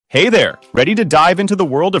Hey there! Ready to dive into the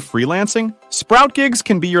world of freelancing? Sproutgigs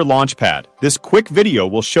can be your launchpad. This quick video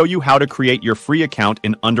will show you how to create your free account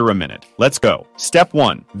in under a minute. Let's go. Step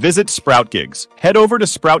 1. Visit Sproutgigs. Head over to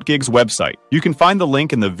Sproutgigs website. You can find the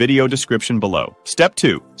link in the video description below. Step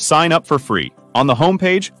 2. Sign up for free. On the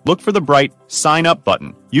homepage, look for the bright Sign Up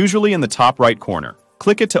button, usually in the top right corner.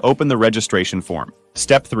 Click it to open the registration form.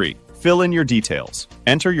 Step 3. Fill in your details.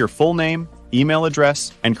 Enter your full name, email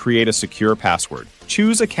address, and create a secure password.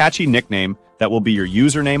 Choose a catchy nickname that will be your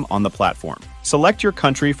username on the platform. Select your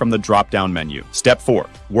country from the drop-down menu. Step 4.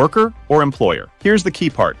 Worker or employer? Here's the key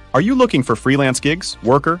part. Are you looking for freelance gigs,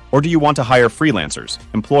 worker, or do you want to hire freelancers,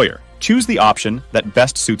 employer? Choose the option that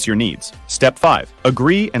best suits your needs. Step 5.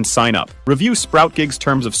 Agree and sign up. Review Sproutgigs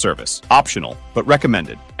terms of service. Optional, but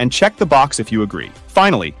recommended. And check the box if you agree.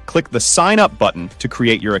 Finally, click the Sign Up button to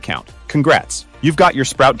create your account. Congrats! You've got your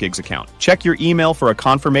Sproutgigs account. Check your email for a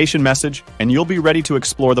confirmation message, and you'll be ready to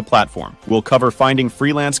explore the platform. We'll cover finding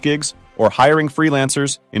freelance gigs or hiring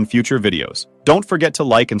freelancers in future videos. Don't forget to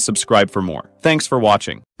like and subscribe for more. Thanks for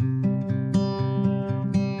watching.